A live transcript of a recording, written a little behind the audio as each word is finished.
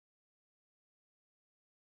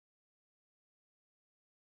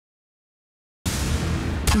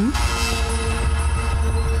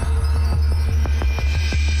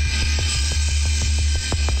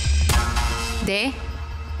ദേ,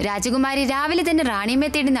 രാജകുമാരി രാവിലെ തന്നെ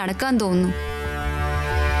റാണിയമ്മയെ തേടി നടക്കാൻ തോന്നുന്നു.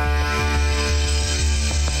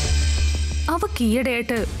 അവക്ക്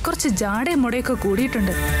ഈയിടെയായിട്ട് കുറച്ച് ജാടയും മുടയൊക്കെ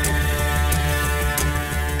കൂടിയിട്ടുണ്ട്.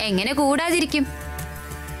 എങ്ങനെ കൂടാതിരിക്കും?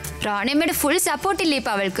 റാണിയമ്മയുടെ ഫുൾ സപ്പോർട്ടില്ലേ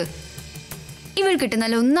ഇപ്പൊ അവൾക്ക്. ഇവൾക്കിട്ട്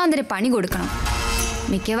നല്ല ഒന്നാന്തര പണി കൊടുക്കണം.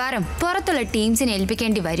 മിക്കവാറും പുറത്തുള്ള ടീംസിനെ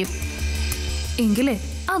ഏൽപ്പിക്കേണ്ടി വരും. എങ്കിലേ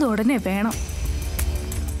അതുടനെ വേണം.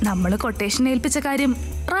 നമ്മൾ കൊട്ടേഷൻ ഏൽപ്പിച്ച കാര്യം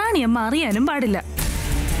റാണിയമ്മ അറിയാനും പാടില്ല.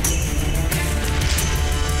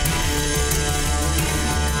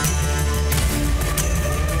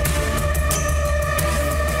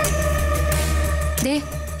 ദേ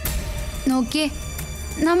നോക്കിയേ,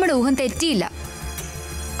 നമ്മുടെ ഊഹം തെറ്റിയില്ല.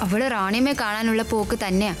 അവള് റാണിയമ്മയെ കാണാനുള്ള പോക്ക്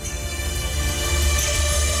തന്നെയാ.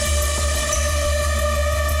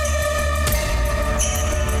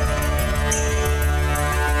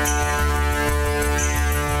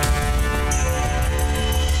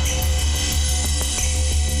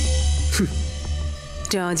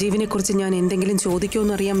 രാജീവിനെ കുറിച്ച് ഞാൻ എന്തെങ്കിലും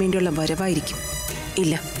ചോദിക്കുമെന്ന് അറിയാൻ വേണ്ടിയുള്ള വരവായിരിക്കും.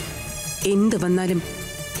 ഇല്ല, എന്ത് വന്നാലും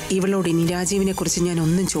ഇവളോട് ഇനി രാജീവിനെ കുറിച്ച് ഞാൻ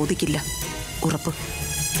ഒന്നും ചോദിക്കില്ല. ഉറപ്പ്.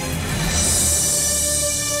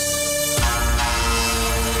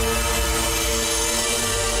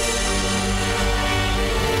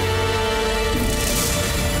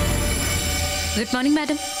 Good morning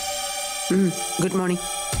madam. Good morning.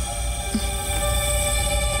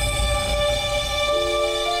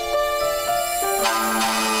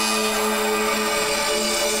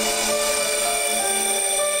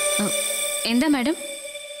 എന്താ മാഡം?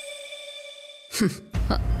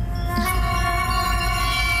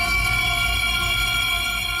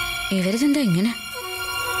 ഇവരിതെന്താ ഇങ്ങനെ?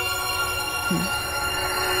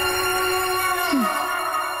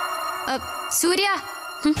 സൂര്യ,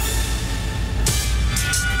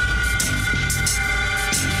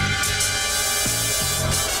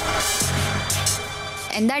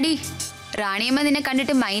 എന്താടി റാണിയമ്മ നിന്നെ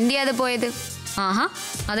കണ്ടിട്ട് മൈൻഡ് ചെയ്യാതെ പോയത്? ആഹാ,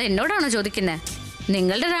 അത് എന്നോടാണോ ചോദിക്കുന്നേ?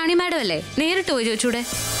 നിങ്ങളുടെ റാണി മാഡം അല്ലേ, നേരിട്ട് പോയി ചോദിച്ചൂടെ?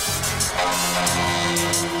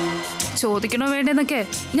 ചോദിക്കണോ വേണ്ടെന്നൊക്കെ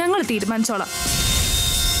ഞങ്ങൾ തീരുമാനിച്ചോളാം.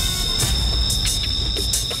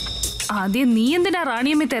 ആദ്യം നീ എന്തിനാ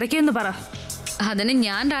റാണിയമ്മ തിരക്കിയെന്ന് പറ. അതിന്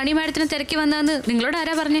ഞാൻ റാണി മാഡത്തിനെ തിരക്കി വന്നതെന്ന് നിങ്ങളോട്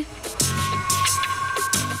ആരാ പറഞ്ഞേ?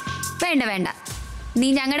 വേണ്ട വേണ്ട, നീ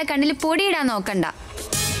ഞങ്ങളുടെ കണ്ണിൽ പൊടിയിടാൻ നോക്കണ്ട.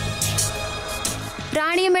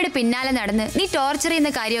 റാണിയമ്മയുടെ പിന്നാലെ നടന്ന് നീ ടോർച്ചർ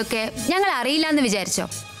ചെയ്യുന്ന കാര്യമൊക്കെ ഞങ്ങൾ അറിയില്ല എന്ന് വിചാരിച്ചോ?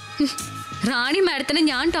 റാണി മാഡത്തിനെ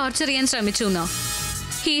ഞാൻ ടോർച്ചർ ചെയ്യാൻ ശ്രമിച്ചു എന്നോ?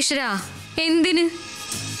 ഈശ്വരാ, എന്തിന്?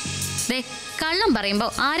 ദേ, കള്ളം പറയുമ്പോൾ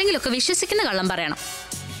ആരെങ്കിലുമൊക്കെ വിശ്വസിക്കുന്ന കള്ളം പറയണം.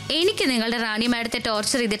 എനിക്ക് നിങ്ങളുടെ റാണി മാഡത്തെ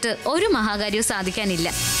ടോർച്ചർ ചെയ്തിട്ട് ഒരു മഹാകാര്യവും സാധിക്കാനില്ല.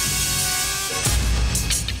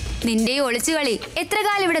 നിന്റെ ഈ ഒളിച്ചുകളി എത്ര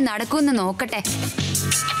കാലം ഇവിടെ നടക്കുമെന്ന് നോക്കട്ടെ.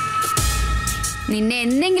 നിന്നെ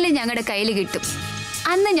എന്തെങ്കിലും ഞങ്ങളുടെ കയ്യിൽ കിട്ടും.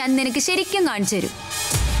 അന്ന് ഞാൻ നിനക്ക് ശരിക്കും കാണിച്ചു തരും.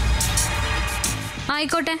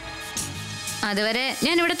 ആയിക്കോട്ടെ, അതുവരെ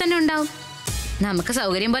ഞാൻ ഇവിടെ തന്നെ ഉണ്ടാവും. നമുക്ക്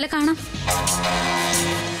സൗകര്യം പോലെ കാണാം.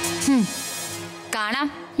 കാണാം.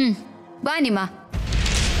 വാ നിമ.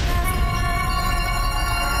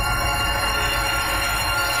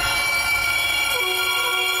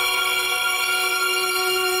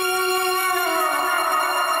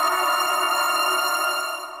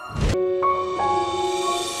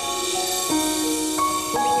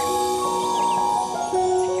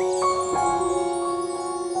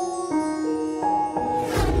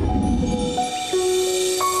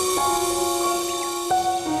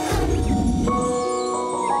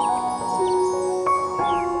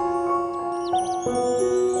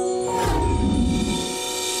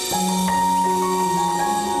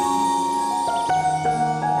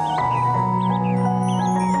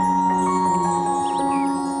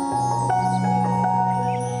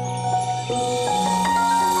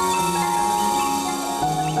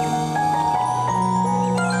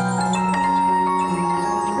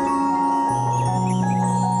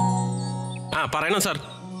 പറയണം സാർ.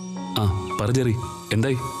 ആ പറ ജെറി,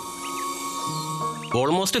 എന്തായി?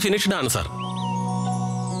 ഓൾമോസ്റ്റ് ഫിനിഷ്ഡ് ആണ് സാർ.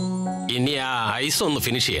 ഇനി ആ ഐസ് ഒന്ന്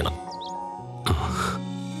ഫിനിഷ് ചെയ്യണം.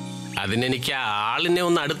 അതിനെനിക്ക് ആ ആളിനെ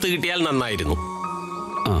ഒന്ന് അടുത്ത് കിട്ടിയാൽ നന്നായിരുന്നു.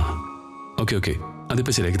 ആ ഓക്കെ ഓക്കെ,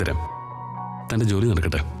 അതിപ്പോൾ ശരിയാക്കി തരാം. തൻ്റെ ജോലി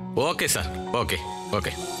നടക്കട്ടെ. Okay sir, okay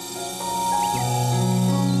okay.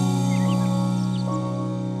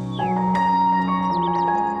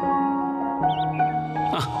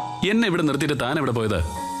 എന്നെ ഇവിടെ നിർത്തിയിട്ട് താൻ എവിടെ പോയത്?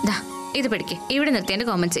 ഇത് പഠിക്കേ, ഇവിടെ നിർത്തിയതിന്റെ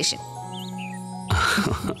കോമ്പൻസേഷൻ.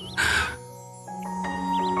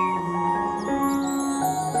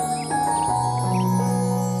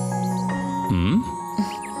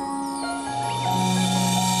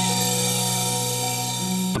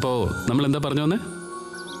 നമ്മൾ എന്താ പറഞ്ഞു വന്നേ?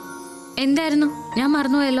 എന്തായിരുന്നു? ഞാൻ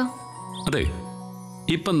മറന്നുപോയല്ലോ. അതെ,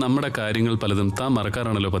 ഇപ്പം നമ്മുടെ കാര്യങ്ങൾ പലതും താൻ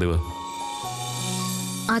മറക്കാറാണല്ലോ പതിവ്.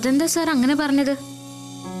 അതെന്താ സാർ അങ്ങനെ പറഞ്ഞത്?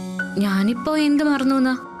 ഞാനിപ്പോ എന്ത് മറന്നു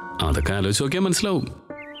എന്നാ? അതൊക്കെ ആലോചിച്ച് നോക്കിയാൽ മനസ്സിലാവും.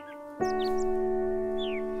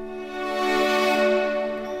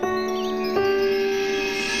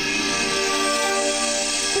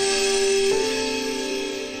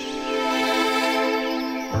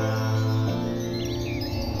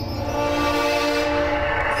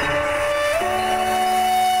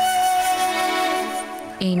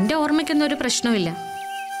 എന്റെ ഓർമ്മയ്ക്കൊന്നും ഒരു പ്രശ്നമില്ല.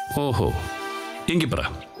 ഓഹോ, എങ്കിൽ പറ,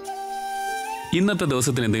 ഇന്നത്തെ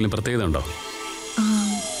ദിവസത്തിന് എന്തെങ്കിലും പ്രത്യേകത ഉണ്ടോ?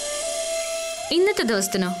 ഇന്നത്തെ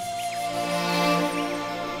ദിവസത്തിനോ?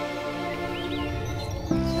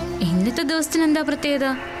 ഇന്നത്തെ ദിവസത്തിന് എന്താ പ്രത്യേകത?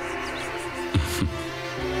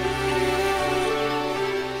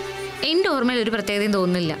 എന്റെ ഓർമ്മയിൽ ഒരു പ്രത്യേകതയും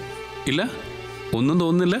തോന്നുന്നില്ല. ഇല്ല, ഒന്നും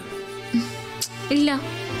തോന്നുന്നില്ല. ഇല്ല.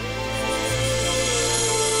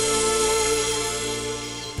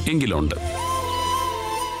 എങ്കിലുണ്ട്.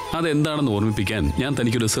 അതെന്താണെന്ന് ഓർമ്മിപ്പിക്കാൻ ഞാൻ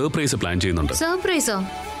തനിക്കൊരു സർപ്രൈസ് പ്ലാൻ ചെയ്യുന്നുണ്ട്. സർപ്രൈസോ?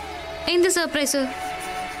 എന്ത് സർപ്രൈസ്?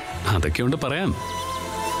 അതൊക്കെയുണ്ട്, പറയാം.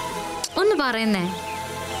 ഒന്ന് പറയുന്നേ.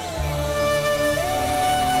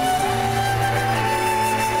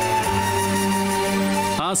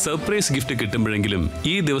 ആ സർപ്രൈസ് ഗിഫ്റ്റ് കിട്ടുമ്പോഴെങ്കിലും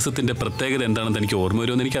ഈ ദിവസത്തിന്റെ പ്രത്യേകത എന്താണെന്ന് എനിക്ക് ഓർമ്മ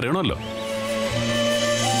വരുമെന്ന് എനിക്ക് അറിയണമല്ലോ.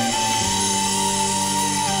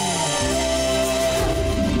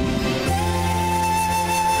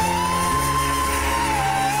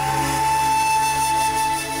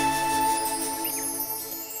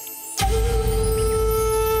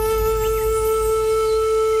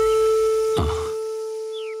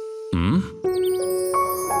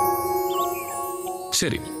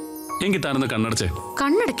 ശരി, എങ്കിൽ താനൊന്ന് കണ്ണടച്ചേ.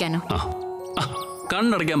 കണ്ണടയ്ക്കാനോ?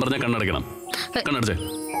 കണ്ണടയ്ക്കാൻ പറഞ്ഞ കണ്ണടയ്ക്കണം. കണ്ണടച്ചേ.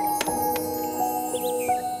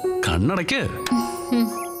 കണ്ണടയ്ക്ക്.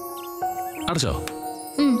 അടച്ചോ?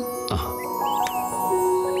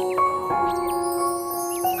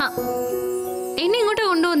 എന്നെ ഇങ്ങോട്ട്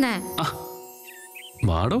കൊണ്ടുവന്നേ.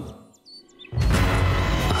 വാടോ.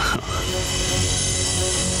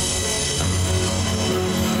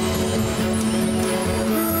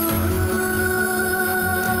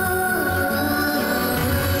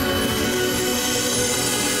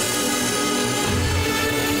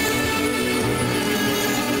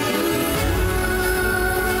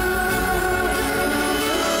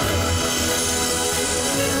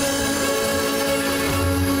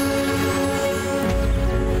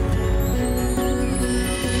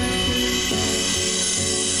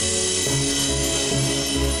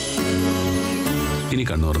 ഇനി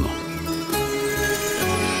കണ്ണുറന്നോ.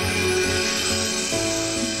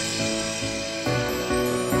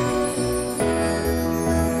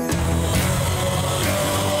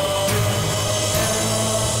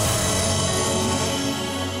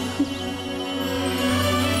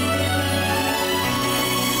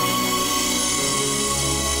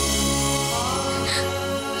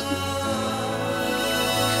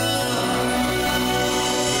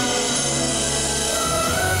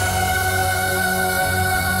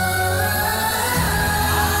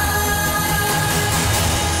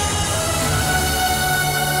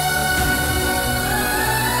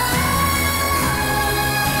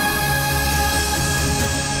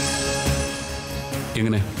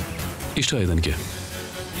 എങ്ങനെ, ഇഷ്ടമായത് എനിക്ക്?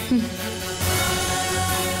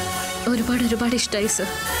 ഒരുപാട് ഒരുപാട് ഇഷ്ടമായി sir.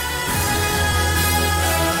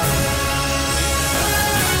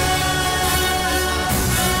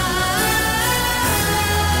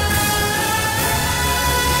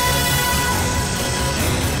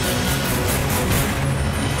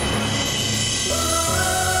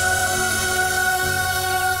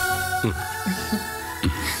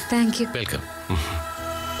 Thank you. Welcome.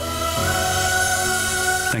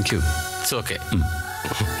 Thank you. It's okay.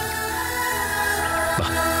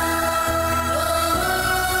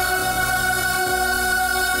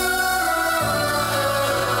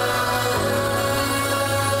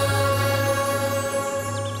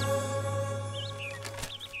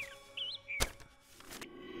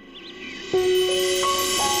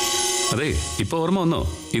 അതെ, ഇപ്പൊ ഓർമ്മ വന്നോ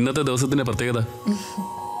ഇന്നത്തെ ദിവസത്തിന്റെ പ്രത്യേകത?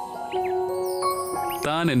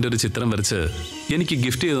 താൻ എൻ്റെ ഒരു ചിത്രം വരച്ച് എനിക്ക്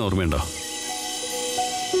ഗിഫ്റ്റ് ചെയ്തെന്ന് ഓർമ്മയുണ്ടോ?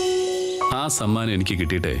 ആ സമ്മാനം എനിക്ക്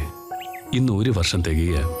കിട്ടിയിട്ടേ ഇന്ന് 1 വർഷം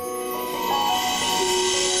തികയുക.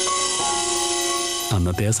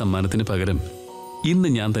 അന്നത്തെ ആ സമ്മാനത്തിന് പകരം ഇന്ന്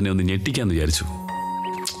ഞാൻ തന്നെ ഒന്ന് ഞെട്ടിക്കാന്ന് വിചാരിച്ചു.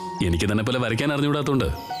 എനിക്ക് തന്നെ പോലെ വരയ്ക്കാൻ അറിഞ്ഞുകൂടാത്തോണ്ട്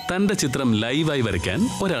തൻ്റെ ചിത്രം ലൈവായി വരയ്ക്കാൻ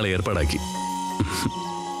ഒരാളെ ഏർപ്പാടാക്കി.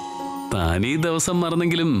 താൻ ഈ ദിവസം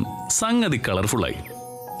മറന്നെങ്കിലും സംഗതി കളർഫുള്ളായി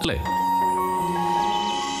അല്ലേ?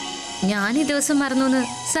 ഞാൻ ഈ ദിവസം മറന്നു എന്ന്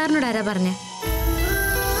സാറിനോട് ആരാ പറഞ്ഞേ?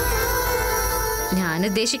 ഞാൻ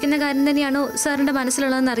ഉദ്ദേശിക്കുന്ന കാര്യം തന്നെയാണോ സാറിന്റെ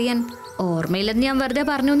മനസ്സിലുള്ളതെന്ന് അറിയാൻ ഓർമ്മയില്ലെന്ന് ഞാൻ വെറുതെ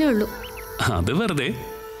പറഞ്ഞേ ഉള്ളൂ. അത് വെറുതെ.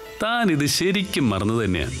 താൻ ഇത് ശരിക്കും മറന്നു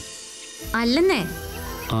തന്നെയാണ്. അല്ലെന്നേ.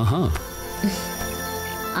 ആഹാ.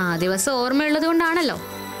 ആ ദിവസം ഓർമ്മയുള്ളത് കൊണ്ടാണല്ലോ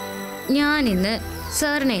ഞാൻ ഇന്ന്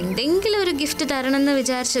സാറിന് എന്തെങ്കിലും ഒരു ഗിഫ്റ്റ് തരണമെന്ന്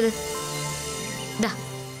വിചാരിച്ചത്. ദാ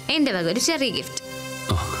എന്റെ വക ഒരു ചെറിയ ഗിഫ്റ്റ്.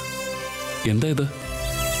 എന്താ ഇത്?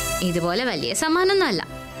 ഇതുപോലെ വലിയ സമ്മാനമൊന്നും അല്ല.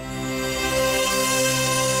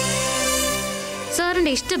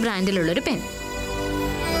 സാറിന്റെ ഇഷ്ട ബ്രാൻഡിലുള്ളൊരു പെൻ.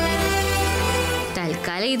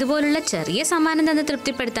 തൽക്കാലം ഇതുപോലുള്ള ചെറിയ സമ്മാനം തന്നെ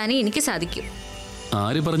തൃപ്തിപ്പെടുത്താനേ എനിക്ക് സാധിക്കൂ.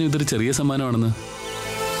 ആര് പറഞ്ഞു ഇതൊരു ചെറിയ സമ്മാനമാണെന്ന്?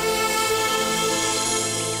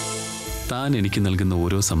 താൻ എനിക്ക് നൽകുന്ന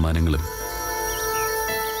ഓരോ സമ്മാനങ്ങളും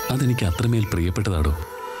അതെനിക്ക് അത്രമേൽ പ്രിയപ്പെട്ടതാടോ.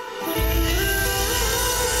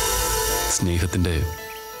 സ്നേഹത്തിന്റെ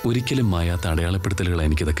ഒരിക്കലും മായാത്ത അടയാളപ്പെടുത്തലുകളാണ്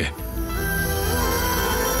എനിക്കിതൊക്കെ.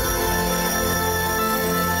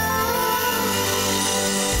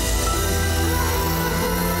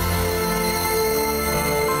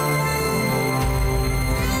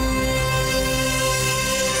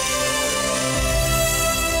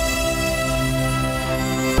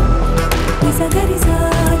 Sa